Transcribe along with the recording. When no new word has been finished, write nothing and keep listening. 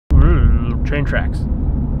train tracks.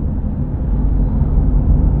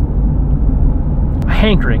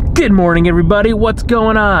 Hankering. Good morning, everybody. What's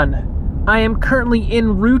going on? I am currently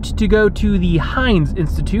en route to go to the Heinz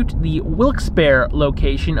Institute, the Wilkes-Barre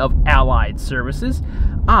location of Allied Services.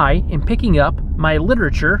 I am picking up my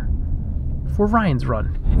literature for Ryan's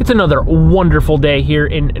run. It's another wonderful day here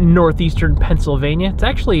in northeastern Pennsylvania. It's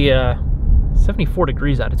actually 74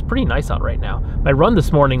 degrees out. It's pretty nice out right now. My run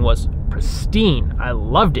this morning was pristine. I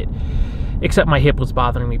loved it, except my hip was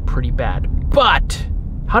bothering me pretty bad. But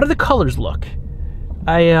how do the colors look?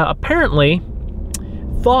 I apparently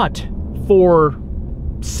thought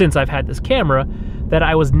since I've had this camera that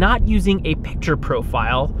I was not using a picture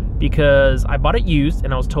profile because I bought it used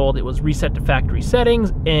and I was told it was reset to factory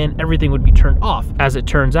settings and everything would be turned off. As it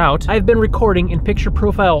turns out, I've been recording in picture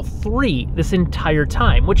profile 3 this entire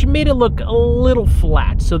time, which made it look a little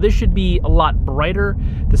flat. So this should be a lot brighter.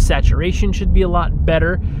 The saturation should be a lot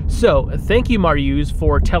better. So thank you, Marius,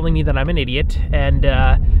 for telling me that I'm an idiot and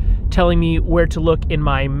telling me where to look in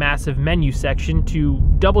my massive menu section to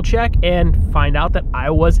double check and find out that I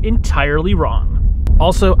was entirely wrong.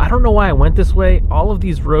 Also, I don't know why I went this way. All of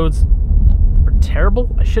these roads are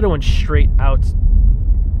terrible. I should have went straight out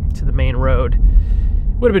to the main road.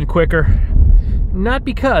 Would have been quicker. Not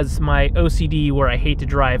because my OCD where I hate to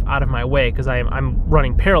drive out of my way, because I'm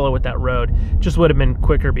running parallel with that road. Just would have been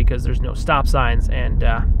quicker because there's no stop signs and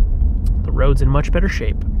the road's in much better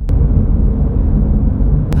shape.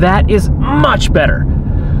 That is much better.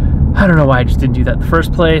 I don't know why I just didn't do that in the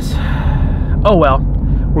first place. Oh well.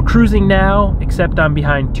 We're cruising now, except I'm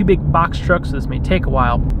behind 2 big box trucks, so this may take a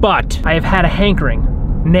while. But I have had a hankering,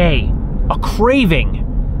 nay, a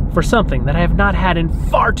craving for something that I have not had in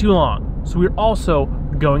far too long. So we're also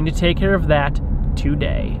going to take care of that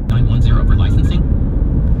today. 910 for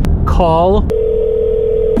licensing. Call.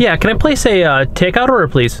 Yeah, can I place a takeout order,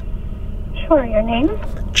 please? Sure, your name?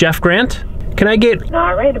 Jeff Grant. Can I get...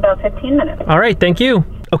 All right, about 15 minutes. All right, thank you.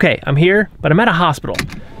 Okay, I'm here, but I'm at a hospital.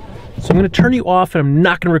 So I'm gonna turn you off and I'm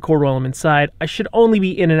not gonna record while I'm inside. I should only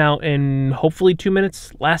be in and out in hopefully 2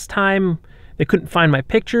 minutes. Last time, they couldn't find my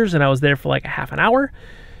pictures and I was there for like a half an hour.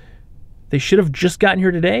 They should have just gotten here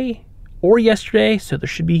today or yesterday, so there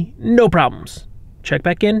should be no problems. Check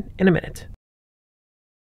back in a minute.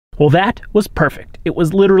 Well, that was perfect. It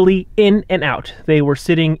was literally in and out. They were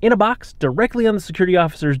sitting in a box directly on the security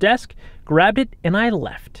officer's desk, grabbed it, and I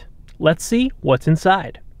left. Let's see what's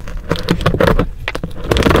inside.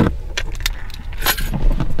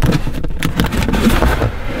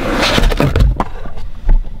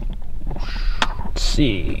 Let's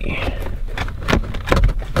see.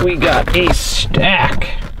 We got a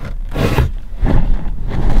stack.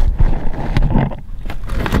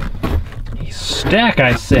 Stack,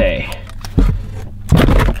 I say,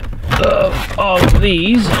 of all of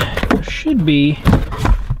these. There should be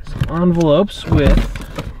some envelopes with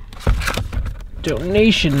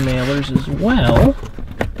donation mailers as well.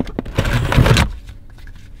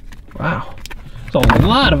 Wow, there's a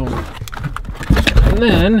lot of them. And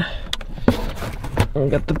then we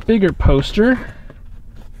got the bigger poster.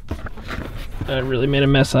 I really made a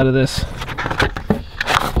mess out of this.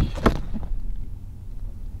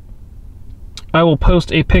 I will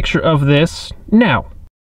post a picture of this now.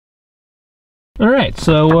 Alright,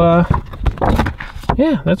 so,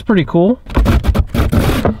 yeah, that's pretty cool.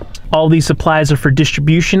 All these supplies are for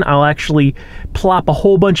distribution. I'll actually plop a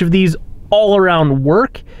whole bunch of these all around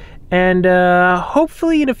work, and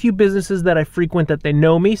hopefully in a few businesses that I frequent that they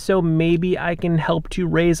know me, so maybe I can help to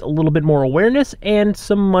raise a little bit more awareness and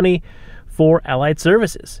some money for Allied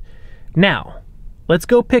Services. Now, let's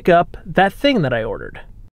go pick up that thing that I ordered.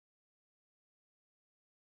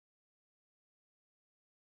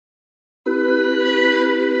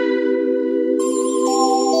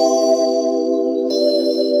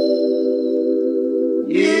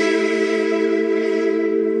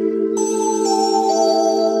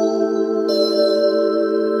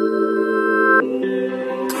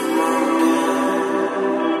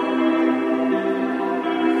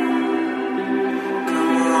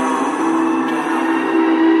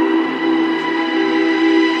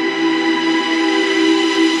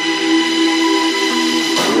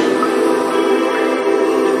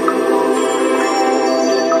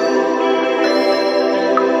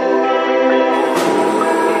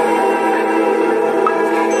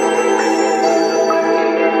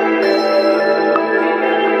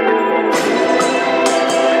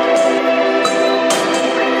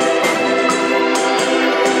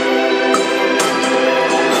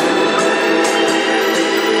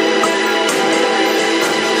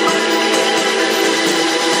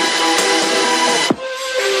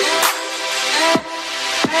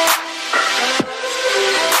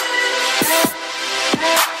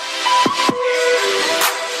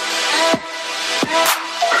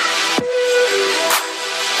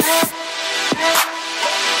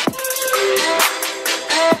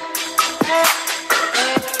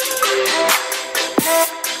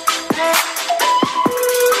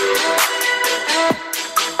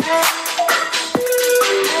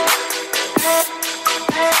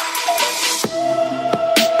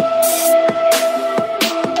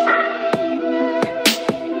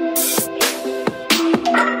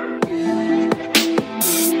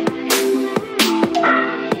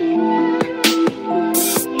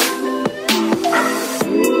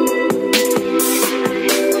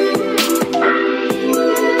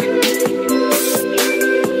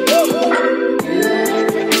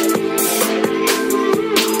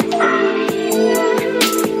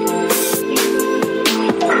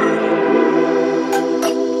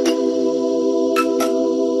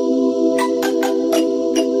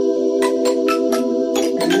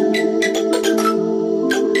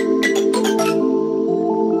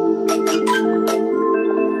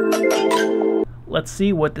 let's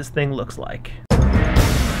see what this thing looks like.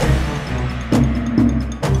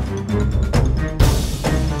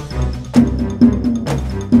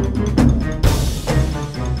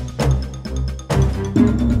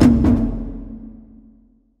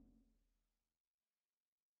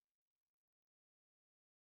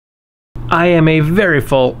 I am a very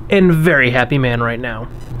full and very happy man right now.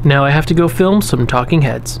 Now I have to go film some talking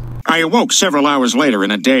heads. I awoke several hours later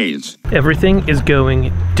in a daze. Everything is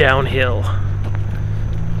going downhill.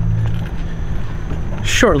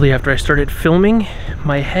 Shortly after I started filming,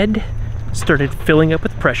 my head started filling up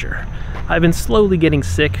with pressure. I've been slowly getting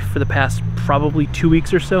sick for the past probably 2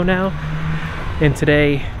 weeks or so now, and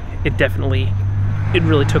today it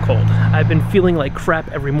really took hold. I've been feeling like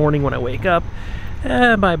crap every morning when I wake up.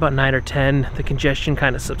 By about 9 or 10, the congestion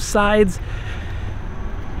kind of subsides.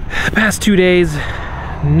 The past 2 days,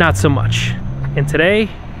 not so much. And today,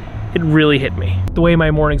 it really hit me. The way my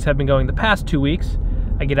mornings have been going the past 2 weeks,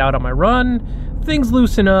 I get out on my run, things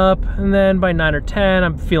loosen up, and then by 9 or 10,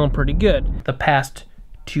 I'm feeling pretty good. The past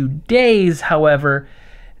 2 days, however,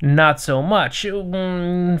 not so much.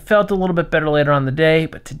 Felt a little bit better later on in the day,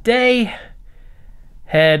 but today,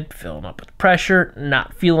 head filling up with pressure,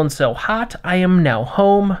 not feeling so hot. I am now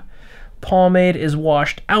home. Pomade is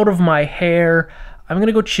washed out of my hair. I'm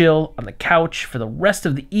gonna go chill on the couch for the rest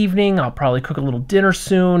of the evening. I'll probably cook a little dinner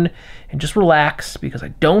soon and just relax because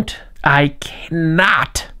I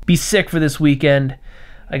cannot be sick for this weekend.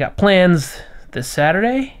 I got plans this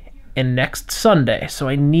Saturday and next Sunday, so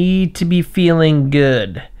I need to be feeling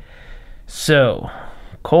good. So,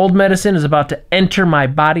 cold medicine is about to enter my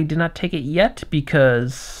body. Did not take it yet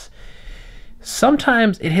because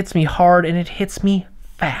sometimes it hits me hard and it hits me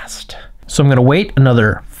fast. So I'm gonna wait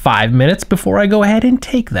another 5 minutes before I go ahead and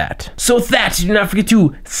take that. So with that, do not forget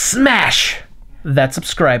to smash that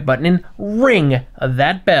subscribe button and ring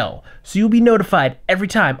that bell so you'll be notified every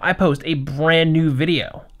time I post a brand new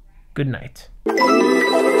video. Good night.